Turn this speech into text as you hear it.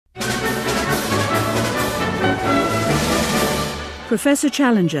Professor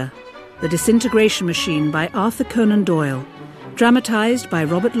Challenger, The Disintegration Machine by Arthur Conan Doyle. Dramatised by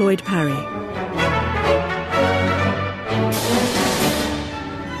Robert Lloyd Parry. No,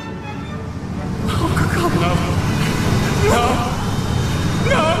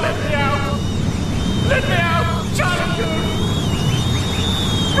 let me out! Let me out! Challenger!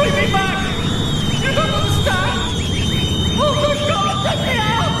 Bring me back! You don't understand! Oh, good God! Let me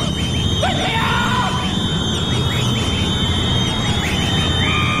out! Let me out!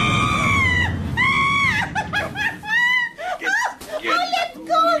 Let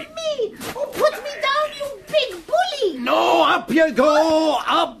go of me! Oh, put me down, you big bully! No, up you go!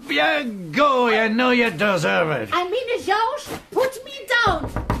 Up you go! You know you deserve it. I mean, Georges, put me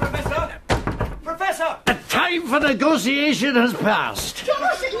down! Professor! The time for negotiation has passed.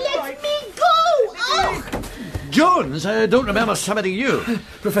 Georges, let me go! Oh! Jones, I don't remember summoning you.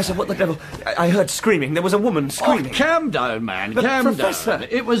 Professor, what the devil? I heard screaming. There was a woman screaming. Oh, calm down, man. But Calm Professor... down.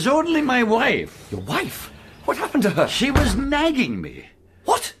 It was only my wife. Your wife? What happened to her? She was nagging me.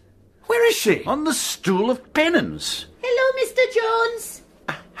 What? Where is she? On the stool of penance. Hello, Mr. Jones.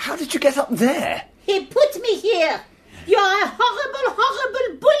 How did you get up there? He put me here. You're a horrible,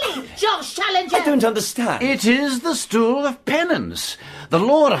 horrible bully, Georges Challenger. I don't understand. It is the stool of penance. The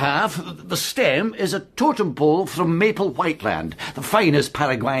lower half, the stem, is a totem pole from maple whiteland, the finest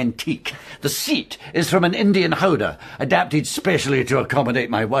Paraguayan teak. The seat is from an Indian howdah, adapted specially to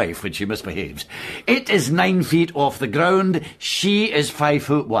accommodate my wife when she misbehaves. It is 9 feet off the ground. She is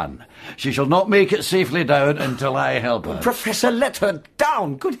 5'1". She shall not make it safely down until I help her. Professor, let her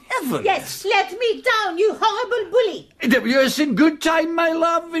down. Good heavens. Yes, let me down, you horrible bully. Yes, in good time, my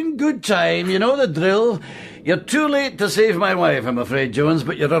love, in good time. You know the drill. You're too late to save my wife, I'm afraid, Jones,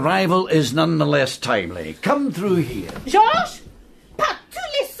 but your arrival is nonetheless timely. Come through here. Georges, pas tous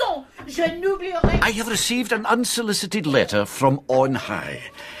les sons. Je n'oublierai. I have received an unsolicited letter from on high.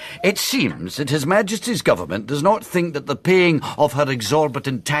 It seems that His Majesty's government does not think that the paying of her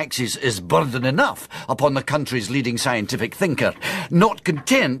exorbitant taxes is burden enough upon the country's leading scientific thinker. Not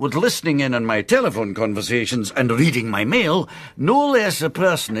content with listening in on my telephone conversations and reading my mail, no less a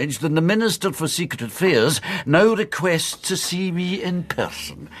personage than the Minister for Secret Affairs now requests to see me in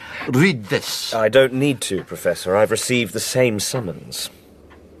person. Read this. I don't need to, Professor. I've received the same summons.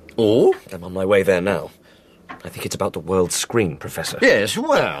 Oh? I'm on my way there now. I think it's about the world screen, Professor. Yes,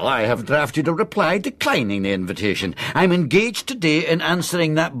 well, I have drafted a reply declining the invitation. I'm engaged today in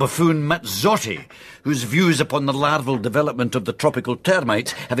answering that buffoon Mazzotti, whose views upon the larval development of the tropical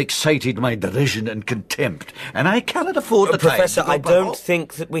termites have excited my derision and contempt, and I cannot afford the Professor, time to I don't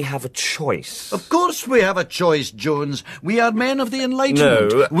think that we have a choice. Of course we have a choice, Jones. We are men of the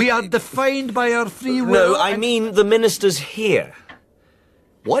Enlightenment. No. We are defined by our free will. No, I mean the minister's here.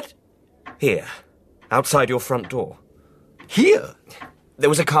 What? Here. Outside your front door. Here? There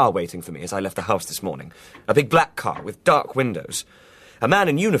was a car waiting for me as I left the house this morning. A big black car with dark windows. A man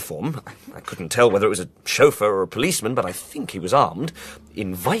in uniform, I couldn't tell whether it was a chauffeur or a policeman, but I think he was armed,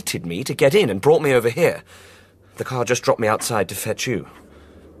 invited me to get in and brought me over here. The car just dropped me outside to fetch you.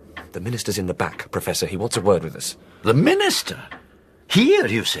 The minister's in the back, Professor. He wants a word with us. The minister? Here,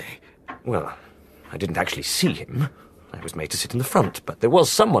 you say? Well, I didn't actually see him. I was made to sit in the front, but there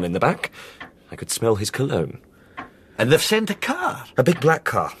was someone in the back. I could smell his cologne. And they've sent a car? A big black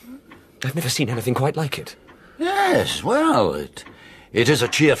car. I've never seen anything quite like it. Yes, well, it is a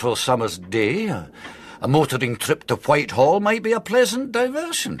cheerful summer's day. A motoring trip to Whitehall might be a pleasant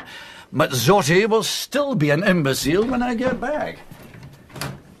diversion. Mazzotti will still be an imbecile when I get back.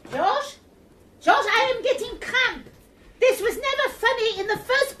 Georges? Georges, I am getting cramp. This was never funny in the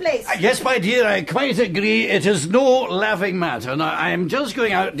first place. Yes, my dear, I quite agree. It is no laughing matter. Now, I am just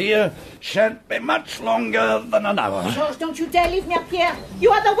going out, dear. Shan't be much longer than an hour. Georges, don't you dare leave me up here.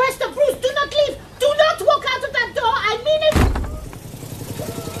 You are the worst of brutes. Do not leave. Do not walk out of that door. I mean it.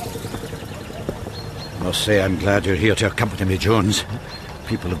 I must say I'm glad you're here to accompany me, Jones.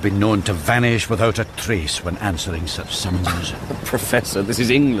 People have been known to vanish without a trace when answering such summonses. Professor, this is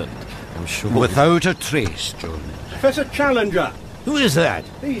England. I'm sure. Without a trace, Jones. Professor Challenger. Who is that?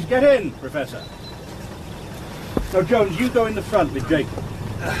 Please get in, Professor. Now, Jones, you go in the front with Jacob.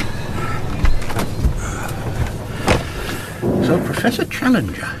 So, Professor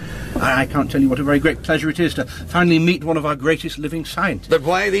Challenger, I can't tell you what a very great pleasure it is to finally meet one of our greatest living scientists. But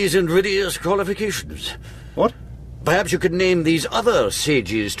why these invidious qualifications? What? Perhaps you could name these other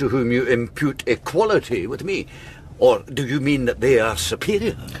sages to whom you impute equality with me. Or do you mean that they are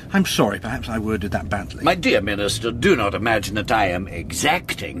superior? I'm sorry, perhaps I worded that badly. My dear Minister, do not imagine that I am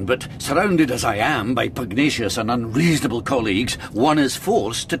exacting, but surrounded as I am by pugnacious and unreasonable colleagues, one is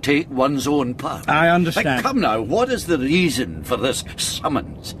forced to take one's own part. I understand. Come now, what is the reason for this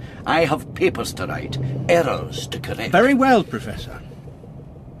summons? I have papers to write, errors to correct. Very well, Professor.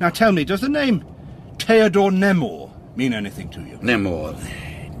 Now tell me, does the name Theodore Nemor mean anything to you? Nemor.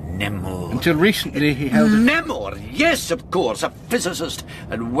 Until recently he held... Nemor, yes, of course, a physicist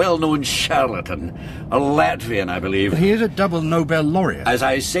and well-known charlatan. A Latvian, I believe. He is a double Nobel laureate. As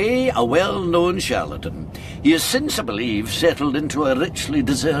I say, a well-known charlatan. He has since, I believe, settled into a richly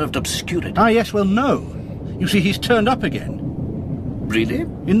deserved obscurity. Ah, yes, well, no. You see, he's turned up again. Really?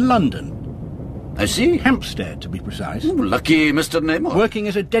 In London. I see. Hampstead, to be precise. Ooh, lucky Mr. Nemor. Working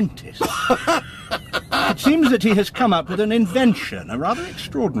as a dentist. It seems that he has come up with an invention, a rather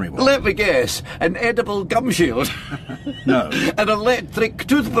extraordinary one. Let me guess, an edible gum shield. No. An electric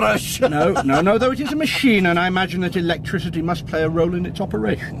toothbrush. No, though it is a machine, and I imagine that electricity must play a role in its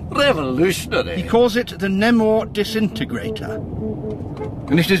operation. Revolutionary. He calls it the Nemor Disintegrator.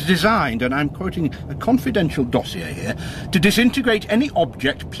 And it is designed, and I'm quoting a confidential dossier here, to disintegrate any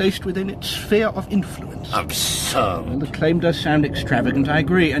object placed within its sphere of influence. Absurd. Well, the claim does sound extravagant, I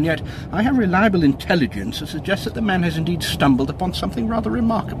agree, and yet I have reliable intelligence to suggest that the man has indeed stumbled upon something rather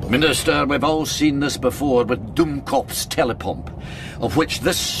remarkable. Minister, we've all seen this before with Doomkop's telepump, of which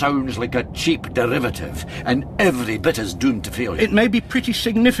this sounds like a cheap derivative, and every bit is doomed to failure. It may be pretty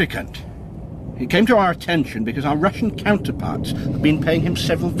significant. It came to our attention because our Russian counterparts have been paying him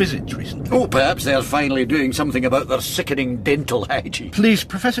several visits recently. Oh, perhaps they're finally doing something about their sickening dental hygiene. Please,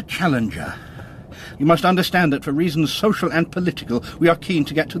 Professor Challenger, you must understand that for reasons social and political, we are keen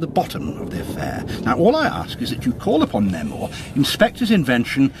to get to the bottom of the affair. Now, all I ask is that you call upon Nemor, inspect his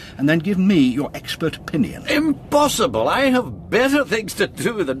invention, and then give me your expert opinion. Impossible! I have better things to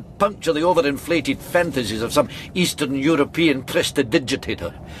do than puncture the overinflated fantasies of some Eastern European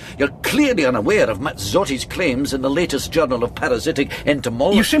prestidigitator. You're clearly unaware of Mazzotti's claims in the latest journal of parasitic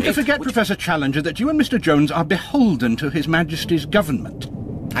entomology. You seem to forget, Professor Challenger, that you and Mr. Jones are beholden to His Majesty's government.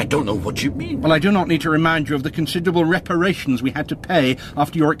 I don't know what you mean. Well, I do not need to remind you of the considerable reparations we had to pay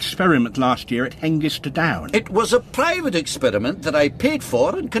after your experiment last year at Hengist Down. It was a private experiment that I paid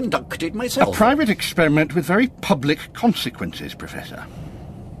for and conducted myself. A private experiment with very public consequences, Professor.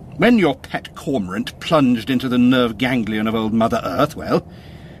 When your pet cormorant plunged into the nerve ganglion of old Mother Earth, well,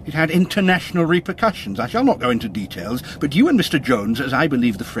 it had international repercussions. I shall not go into details, but you and Mr. Jones, as I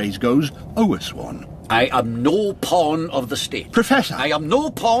believe the phrase goes, owe us one. I am no pawn of the state. Professor! I am no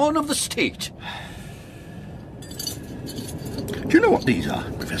pawn of the state. Do you know what these are,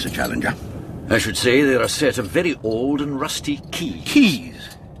 Professor Challenger? I should say they're a set of very old and rusty keys.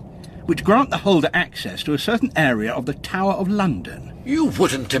 Keys, which grant the holder access to a certain area of the Tower of London. You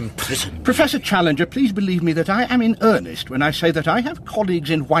wouldn't imprison. Professor Challenger, please believe me that I am in earnest when I say that I have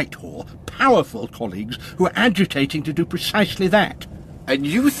colleagues in Whitehall, powerful colleagues, who are agitating to do precisely that. And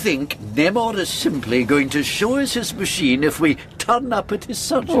you think Nemor is simply going to show us his machine if we turn up at his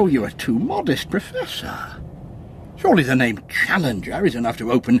surgery? Oh, you are too modest, Professor. Surely the name Challenger is enough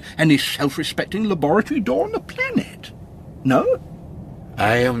to open any self-respecting laboratory door on the planet. No?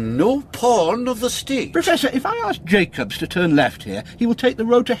 I am no pawn of the state. Professor, if I ask Jacobs to turn left here, he will take the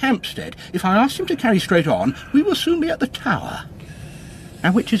road to Hampstead. If I ask him to carry straight on, we will soon be at the tower.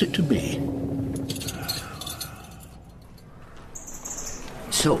 Now, which is it to be?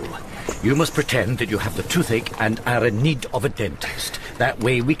 So, you must pretend that you have the toothache and are in need of a dentist. That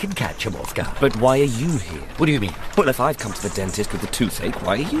way we can catch him off guard. But why are you here? What do you mean? Well, if I've come to the dentist with the toothache,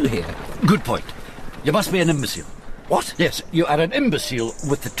 why are you here? Good point. You must be an imbecile. What? Yes, you are an imbecile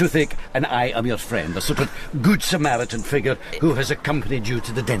with the toothache, and I am your friend, a sort of good Samaritan figure who has accompanied you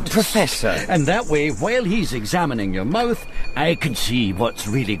to the dentist. Professor! And that way, while he's examining your mouth, I can see what's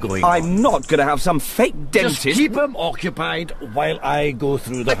really going on. I'm not going to have some fake dentist... Just keep him occupied while I go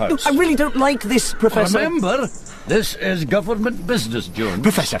through the house. I really don't like this, Professor. Remember, this is government business, Jones.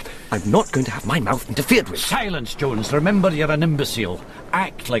 Professor, I'm not going to have my mouth interfered with. Silence, Jones. Remember, you're an imbecile.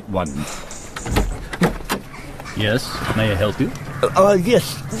 Act like one. Yes, may I help you?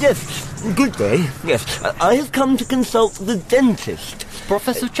 Yes. Good day. Yes, I have come to consult the dentist.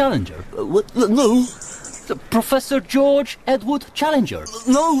 Professor Challenger? What? No. Professor George Edward Challenger?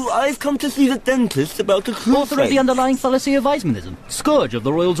 No, I've come to see the dentist about a toothache. Author of the underlying fallacy of Weismannism, scourge of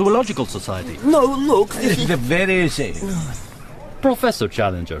the Royal Zoological Society. No, look, this is... the very same. Professor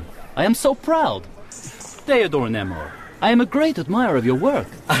Challenger, I am so proud. Theodore Nemor, I am a great admirer of your work.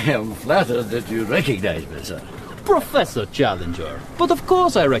 I am flattered that you recognize me, sir. Professor Challenger. But of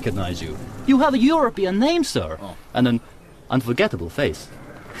course I recognize you. You have a European name, sir. And an unforgettable face.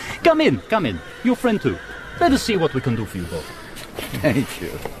 Come in. Your friend too. Let us see what we can do for you both. Thank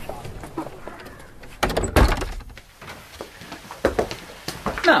you.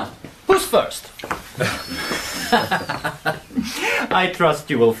 Now, who's first? I trust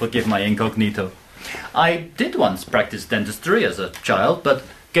you will forgive my incognito. I did once practice dentistry as a child, but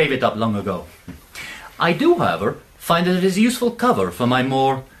gave it up long ago. I do, however, find that it is useful cover for my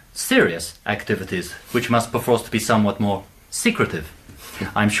more serious activities, which must perforce be somewhat more secretive.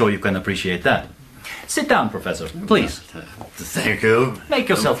 I'm sure you can appreciate that. Sit down, Professor, please. Thank you. Make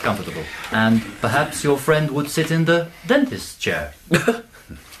yourself comfortable. And perhaps your friend would sit in the dentist's chair.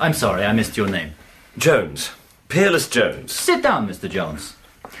 I'm sorry, I missed your name. Jones. Peerless Jones. Sit down, Mr. Jones.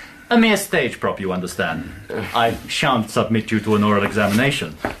 A mere stage prop, you understand. I shan't submit you to an oral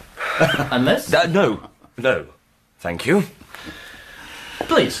examination. Unless... No. Thank you.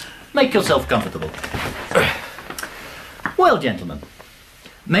 Please, make yourself comfortable. Well, gentlemen,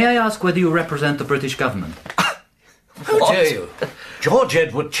 may I ask whether you represent the British government? How dare you? George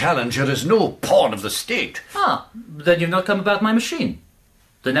Edward Challenger is no pawn of the state. Ah, then you've not come about my machine.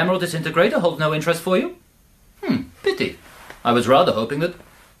 The Nemeral Disintegrator holds no interest for you? Pity. I was rather hoping that...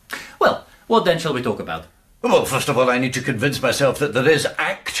 Well, what then shall we talk about? Well, first of all, I need to convince myself that there is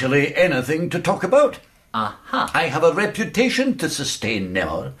actually anything to talk about. Aha. I have a reputation to sustain,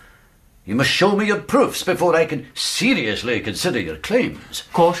 Nemor. You must show me your proofs before I can seriously consider your claims.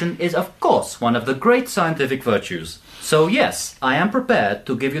 Caution is, of course, one of the great scientific virtues. So, yes, I am prepared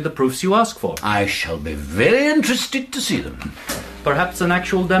to give you the proofs you ask for. I shall be very interested to see them. Perhaps an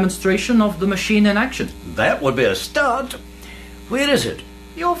actual demonstration of the machine in action. That would be a start. Where is it?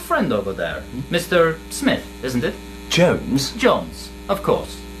 Your friend over there, Mr. Smith, isn't it? Jones? Jones, of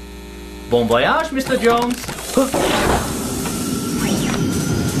course. Bon voyage, Mr. Jones.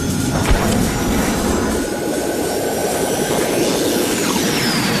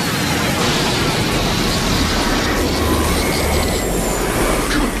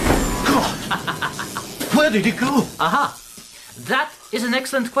 Where did he go? Aha! That is an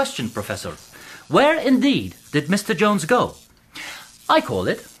excellent question, Professor. Where indeed did Mr. Jones go? I call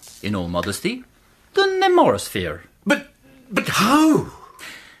it, in all modesty, the Nemorosphere. But how?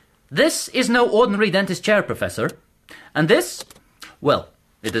 This is no ordinary dentist chair, Professor. And this, well,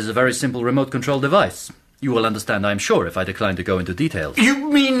 it is a very simple remote control device. You will understand, I'm sure, if I decline to go into details. You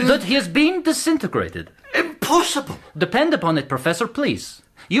mean... That he has been disintegrated. Impossible! Depend upon it, Professor, please.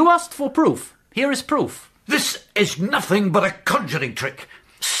 You asked for proof. Here is proof. This is nothing but a conjuring trick.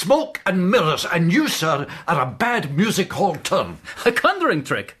 Smoke and mirrors, and you, sir, are a bad music hall term. A conjuring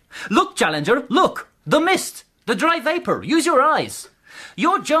trick. Look, Challenger, look. The mist. The dry vapor. Use your eyes.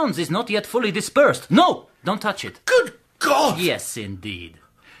 Your Jones is not yet fully dispersed. No, don't touch it. Good God! Yes, indeed.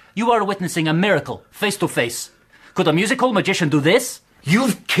 You are witnessing a miracle, face to face. Could a music hall magician do this?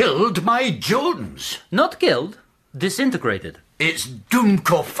 You've killed my Jones. Not killed, disintegrated. It's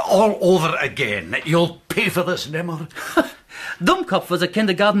Doomkopf all over again. You'll pay for this, Nemor. Doomkopf was a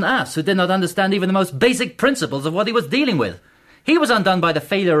kindergarten ass who did not understand even the most basic principles of what he was dealing with. He was undone by the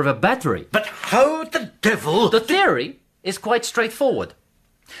failure of a battery. But how the devil... The theory is quite straightforward.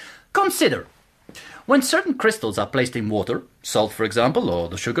 Consider, when certain crystals are placed in water, salt for example, or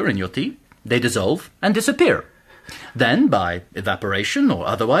the sugar in your tea, they dissolve and disappear. Then, by evaporation or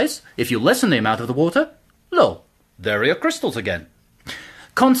otherwise, if you lessen the amount of the water, lo, there are your crystals again.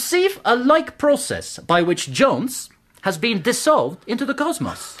 Conceive a like process by which Jones has been dissolved into the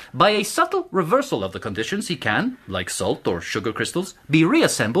cosmos. By a subtle reversal of the conditions, he can, like salt or sugar crystals, be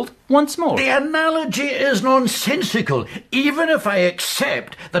reassembled once more. The analogy is nonsensical, even if I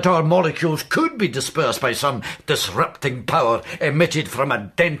accept that our molecules could be dispersed by some disrupting power emitted from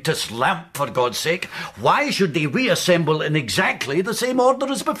a dentist's lamp, for God's sake. Why should they reassemble in exactly the same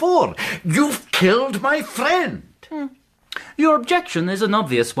order as before? You've killed my friend. Your objection is an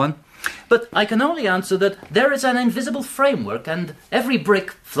obvious one. But I can only answer that there is an invisible framework and every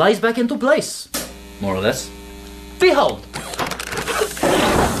brick flies back into place. More or less. Behold!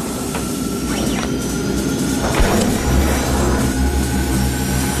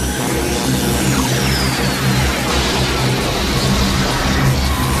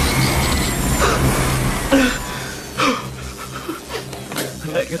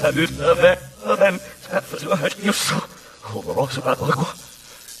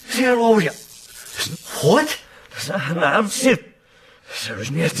 What?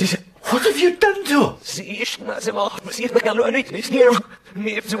 What have you done to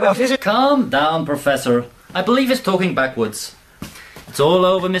him? Calm down, Professor. I believe he's talking backwards. It's all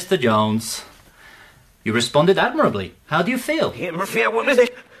over, Mr. Jones. You responded admirably. How do you feel? Interfere with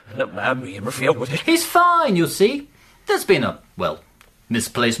it. Interfere with it. He's fine, you see. There's been a,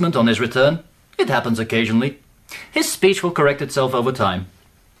 misplacement on his return. It happens occasionally. His speech will correct itself over time.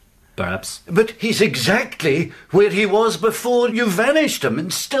 Perhaps. But he's exactly where he was before you vanished him,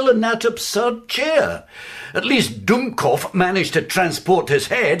 and still in that absurd chair. At least Dumkov managed to transport his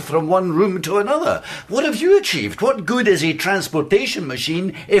head from one room to another. What have you achieved? What good is a transportation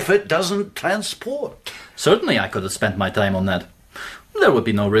machine if it doesn't transport? Certainly I could have spent my time on that. There would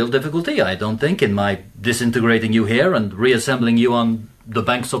be no real difficulty, I don't think, in my disintegrating you here and reassembling you on the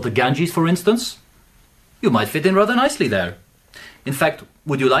banks of the Ganges, for instance. You might fit in rather nicely there. In fact,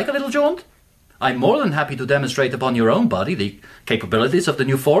 would you like a little jaunt? I'm more than happy to demonstrate upon your own body the capabilities of the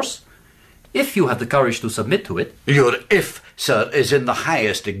new force, if you have the courage to submit to it. Your if, sir, is in the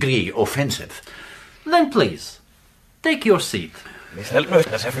highest degree offensive. Then please, take your seat.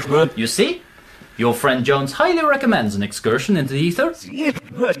 You see? Your friend Jones highly recommends an excursion into the ether,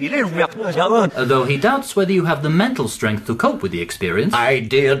 although he doubts whether you have the mental strength to cope with the experience. I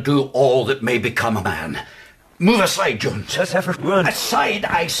dare do all that may become a man. Move aside, Jones. Aside,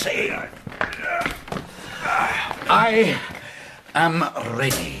 I say. I am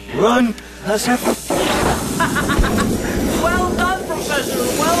ready. Run! Well done, Professor!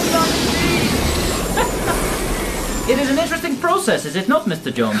 Well done indeed! It is an interesting process, is it not,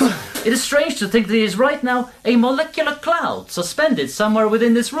 Mr. Jones? It is strange to think that he is right now a molecular cloud suspended somewhere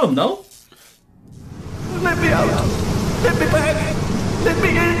within this room, no? Let me out. Let me back. Let me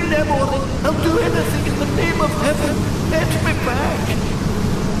in, Nemo. I'll do anything in the name of heaven. Let me back.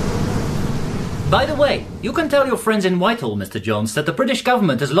 By the way, you can tell your friends in Whitehall, Mr. Jones, that the British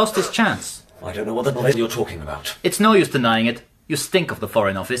government has lost its chance. I don't know what the hell you're talking about. It's no use denying it. You stink of the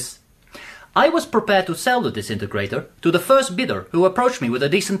Foreign Office. I was prepared to sell the disintegrator to the first bidder who approached me with a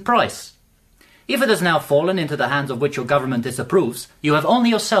decent price. If it has now fallen into the hands of which your government disapproves, you have only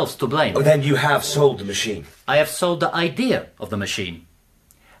yourselves to blame. Oh, then you have sold the machine. I have sold the idea of the machine.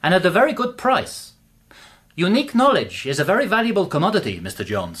 And at a very good price. Unique knowledge is a very valuable commodity, Mr.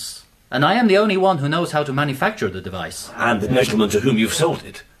 Jones. And I am the only one who knows how to manufacture the device. And the gentleman to whom you've sold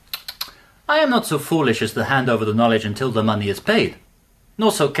it. I am not so foolish as to hand over the knowledge until the money is paid.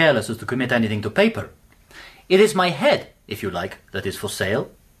 Nor so careless as to commit anything to paper. It is my head, if you like, that is for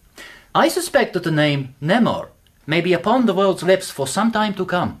sale. I suspect that the name Nemor may be upon the world's lips for some time to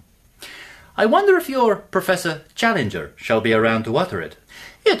come. I wonder if your Professor Challenger shall be around to utter it.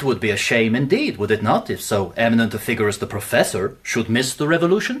 It would be a shame indeed, would it not, if so eminent a figure as the Professor should miss the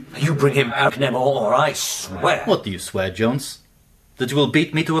revolution? You bring him out, Nemor, or I swear. What do you swear, Jones? That you will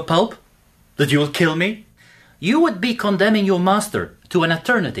beat me to a pulp? That you will kill me? You would be condemning your master to an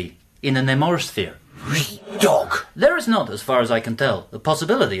eternity in a Nemosphere. Dog! There is not, as far as I can tell, a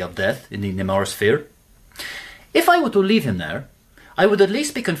possibility of death in the Nemosphere. If I were to leave him there, I would at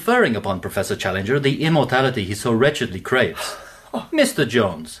least be conferring upon Professor Challenger the immortality he so wretchedly craves. Mr.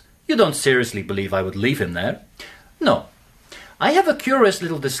 Jones, you don't seriously believe I would leave him there? No. I have a curious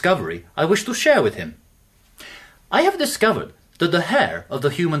little discovery I wish to share with him. I have discovered that the hair of the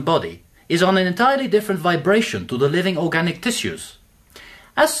human body is on an entirely different vibration to the living organic tissues.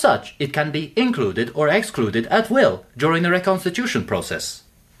 As such, it can be included or excluded at will during the reconstitution process.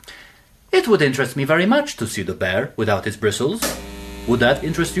 It would interest me very much to see the bear without his bristles. Would that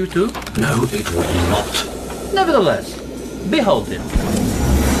interest you too? No, it would not. Nevertheless, behold him.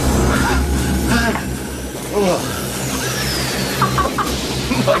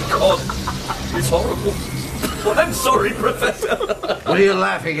 My God, it's horrible. Well, I'm sorry, Professor. What are you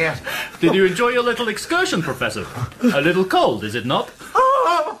laughing at? Did you enjoy your little excursion, Professor? A little cold, is it not?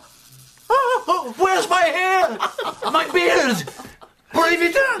 Oh, where's my hair? My beard? What have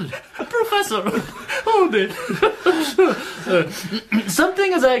you done? Professor, hold it.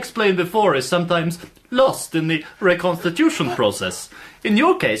 Something, as I explained before, is sometimes lost in the reconstitution process. In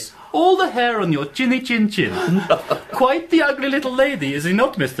your case, all the hair on your chinny chin chin. Quite the ugly little lady, is he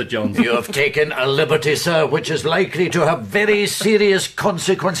not, Mr. Jones? You have taken a liberty, sir, which is likely to have very serious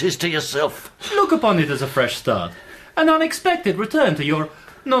consequences to yourself. Look upon it as a fresh start. An unexpected return to your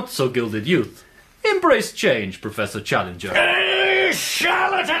not-so-gilded youth. Embrace change, Professor Challenger.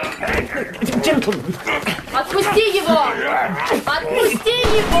 Charlatan! Gentlemen. Отпусти его! Отпусти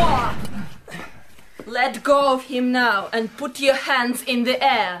его! Let go of him now and put your hands in the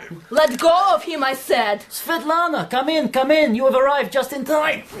air. Let go of him, I said. Svetlana, come in. You have arrived just in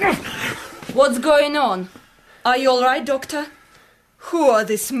time. What's going on? Are you all right, Doctor? Who are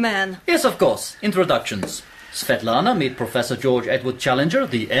these men? Yes, of course. Introductions. Svetlana, meet Professor George Edward Challenger,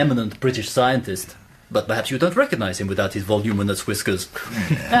 the eminent British scientist. But perhaps you don't recognize him without his voluminous whiskers.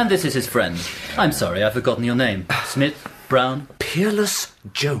 And this is his friend. I'm sorry, I've forgotten your name. Smith? Brown? Peerless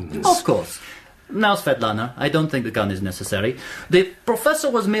Jones. Of course. Now, Svetlana, I don't think the gun is necessary. The professor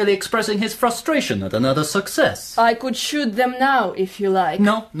was merely expressing his frustration at another success. I could shoot them now, if you like.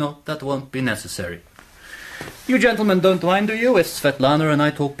 No, that won't be necessary. You gentlemen don't mind, do you, if Svetlana and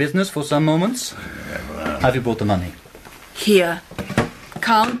I talk business for some moments? Have you brought the money? Here.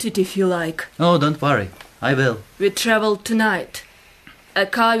 Count it if you like. Oh, don't worry. I will. We travel tonight. A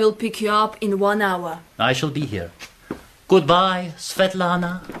car will pick you up in 1 hour. I shall be here. Goodbye,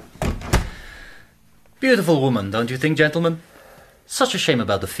 Svetlana. Beautiful woman, don't you think, gentlemen? Such a shame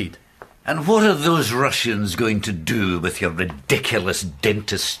about the feet. And what are those Russians going to do with your ridiculous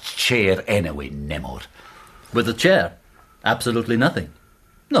dentist's chair anyway, Nemor? With the chair? Absolutely nothing.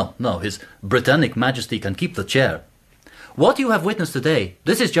 No, His Britannic Majesty can keep the chair. What you have witnessed today,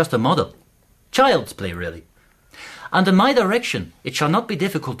 this is just a model. Child's play, really. Under my direction, it shall not be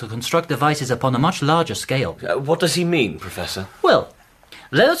difficult to construct devices upon a much larger scale. What does he mean, Professor? Well,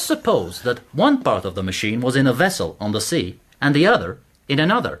 let us suppose that one part of the machine was in a vessel on the sea, and the other in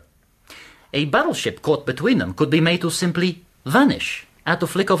another. A battleship caught between them could be made to simply vanish at the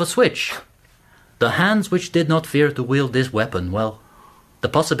flick of a switch. The hands which did not fear to wield this weapon, well, the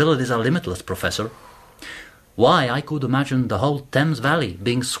possibilities are limitless, Professor. Why, I could imagine the whole Thames Valley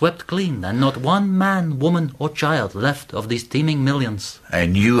being swept clean and not one man, woman or child left of these teeming millions.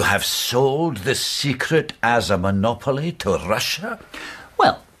 And you have sold the secret as a monopoly to Russia?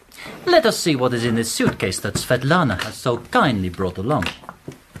 Well, let us see what is in this suitcase that Svetlana has so kindly brought along.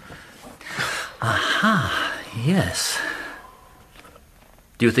 Aha, yes.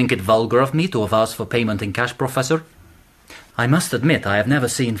 Do you think it vulgar of me to have asked for payment in cash, Professor? I must admit I have never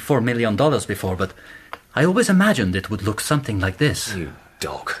seen $4 million before, but I always imagined it would look something like this. You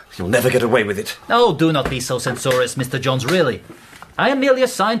dog. You'll never get away with it. Oh, do not be so censorious, Mr. Jones, really. I am merely a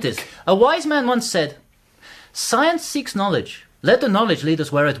scientist. A wise man once said, "Science seeks knowledge. Let the knowledge lead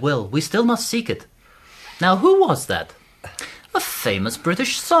us where it will. We still must seek it." Now, who was that? A famous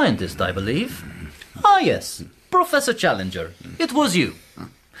British scientist, I believe. Ah, yes, Professor Challenger. It was you.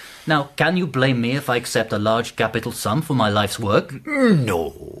 Now, can you blame me if I accept a large capital sum for my life's work?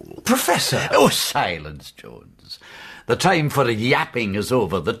 No. Professor! Oh, silence, Jones. The time for yapping is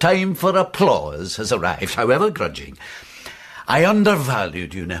over. The time for applause has arrived, however grudging. I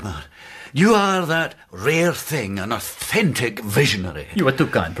undervalued you, Nemor. You are that rare thing, an authentic visionary. You are too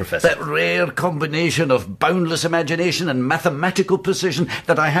kind, Professor. That rare combination of boundless imagination and mathematical precision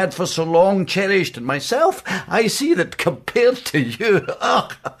that I had for so long cherished in myself, I see that compared to you,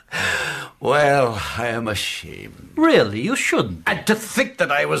 well, I am ashamed. Really, you shouldn't. And to think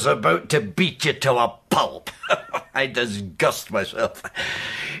that I was about to beat you to a pulp. I disgust myself.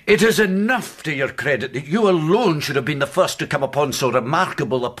 It is enough to your credit that you alone should have been the first to come upon so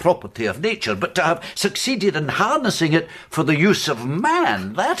remarkable a property of nature, but to have succeeded in harnessing it for the use of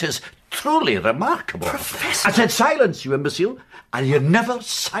man, that is truly remarkable. Professor! I said silence, you imbecile. Are you never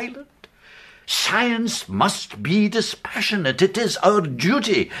silent? Science must be dispassionate. It is our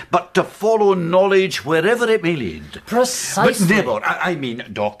duty, but to follow knowledge wherever it may lead. Precisely. But never, I mean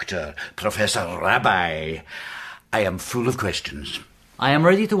doctor, professor, rabbi. I am full of questions. I am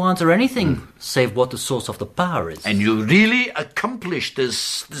ready to answer anything, save what the source of the power is. And you really accomplished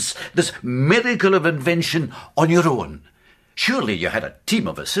this miracle of invention on your own. Surely you had a team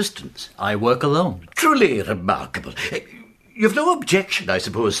of assistants. I work alone. Truly remarkable. You've no objection, I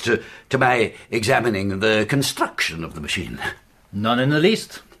suppose, to my examining the construction of the machine? None in the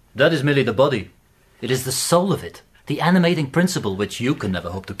least. That is merely the body. It is the soul of it, the animating principle which you can never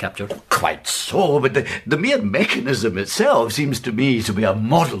hope to capture. Quite so, but the mere mechanism itself seems to me to be a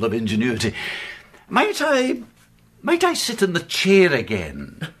model of ingenuity. Might I sit in the chair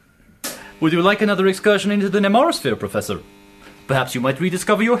again? Would you like another excursion into the Nemorosphere, Professor? Perhaps you might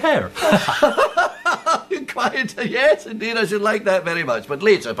rediscover your hair. Quite, yes, indeed, I should like that very much. But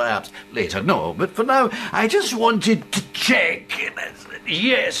later, perhaps. Later, no. But for now, I just wanted to check.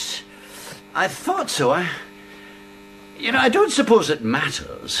 Yes, I thought so. I don't suppose it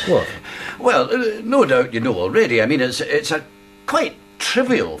matters. What? Well, no doubt you know already. I mean, it's a quite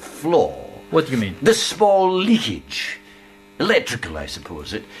trivial flaw. What do you mean? The small leakage. Electrical, I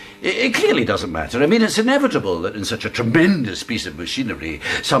suppose. It clearly doesn't matter. I mean, it's inevitable that in such a tremendous piece of machinery,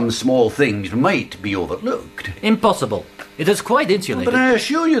 some small things might be overlooked. Impossible. It is quite insulated. But I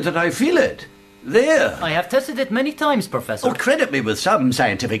assure you that I feel it. There. I have tested it many times, Professor. Oh, credit me with some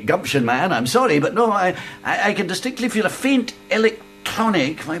scientific gumption, man. I'm sorry, but no, I can distinctly feel a faint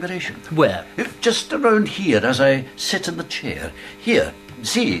electronic vibration. Where? Just around here as I sit in the chair. Here.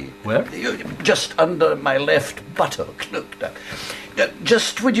 See? Where? Just under my left buttock. Look, now.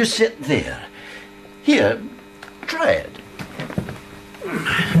 Just would you sit there? Here, try it.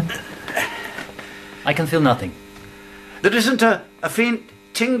 I can feel nothing. There isn't a faint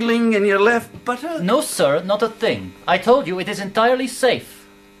tingling in your left buttock? No, sir, not a thing. I told you it is entirely safe.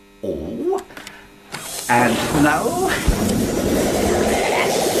 Oh. And now?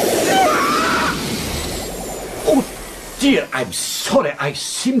 Oh, dear, I'm sorry. I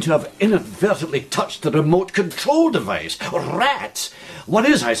seem to have inadvertently touched the remote control device. Rats! One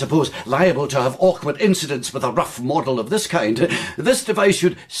is, I suppose, liable to have awkward incidents with a rough model of this kind. This device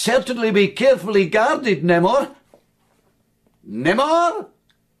should certainly be carefully guarded, Nemor. Nemor?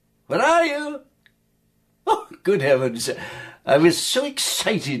 Where are you? Oh, good heavens. I was so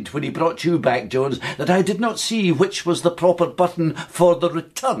excited when he brought you back, Jones, that I did not see which was the proper button for the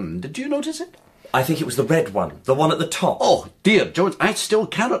return. Did you notice it? I think it was the red one, the one at the top. Oh, dear, Jones, I still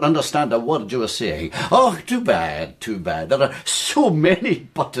cannot understand a word you were saying. Oh, too bad, too bad. There are so many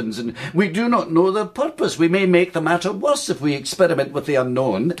buttons, and we do not know their purpose. We may make the matter worse if we experiment with the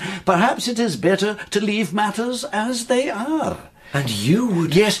unknown. Perhaps it is better to leave matters as they are. And you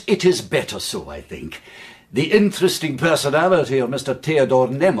would... Yes, it is better so, I think. The interesting personality of Mr. Theodore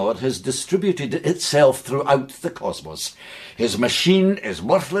Nemor has distributed itself throughout the cosmos. His machine is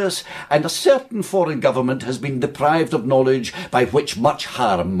worthless, and a certain foreign government has been deprived of knowledge by which much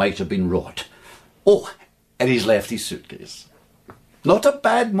harm might have been wrought. Oh, and he's left his suitcase. Not a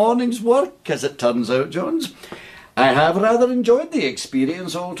bad morning's work, as it turns out, Jones. I have rather enjoyed the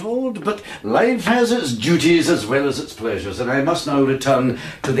experience, all told, but life has its duties as well as its pleasures, and I must now return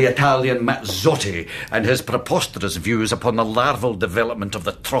to the Italian Mazzotti and his preposterous views upon the larval development of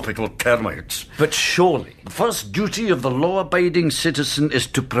the tropical termites. But surely... The first duty of the law-abiding citizen is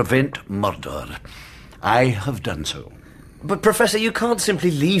to prevent murder. I have done so. But, Professor, you can't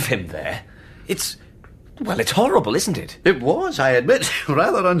simply leave him there. It's horrible, isn't it? It was, I admit,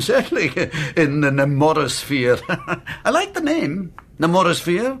 rather unsettling in the Nemorosphere. I like the name,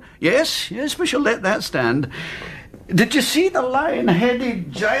 Nemorosphere. Yes, we shall let that stand. Did you see the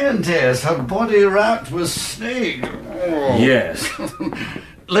lion-headed giantess, her body wrapped with snake? Oh. Yes.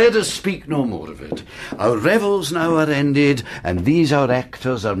 Let us speak no more of it. Our revels now are ended, and these our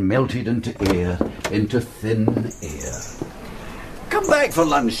actors are melted into air, into thin air. Come back for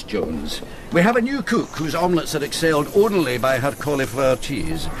lunch, Jones. We have a new cook whose omelettes are excelled only by her cauliflower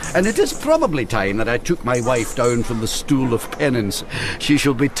cheese. And it is probably time that I took my wife down from the stool of penance. She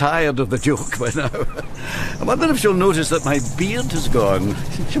shall be tired of the joke by now. I wonder if she'll notice that my beard has gone.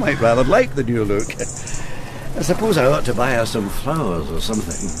 She might rather like the new look. I suppose I ought to buy her some flowers or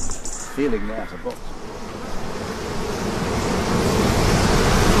something. Feeling that a box.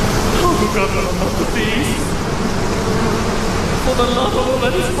 Oh, God, not the beast! For the love of all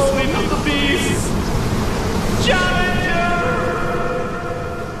that is holy, not the beast! Challenger!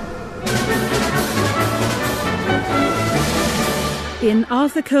 In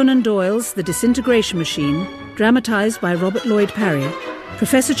Arthur Conan Doyle's The Disintegration Machine, dramatised by Robert Lloyd Parry,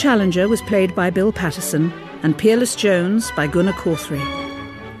 Professor Challenger was played by Bill Paterson and Peerless Jones by Gunnar Corthry.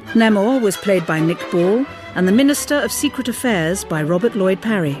 Nemor was played by Nick Ball and the Minister of Secret Affairs by Robert Lloyd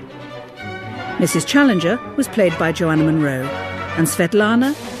Parry. Mrs. Challenger was played by Joanna Monroe and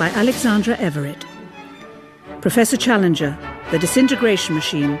Svetlana by Alexandra Everett. Professor Challenger, The Disintegration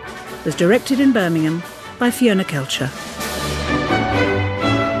Machine, was directed in Birmingham by Fiona Kelcher.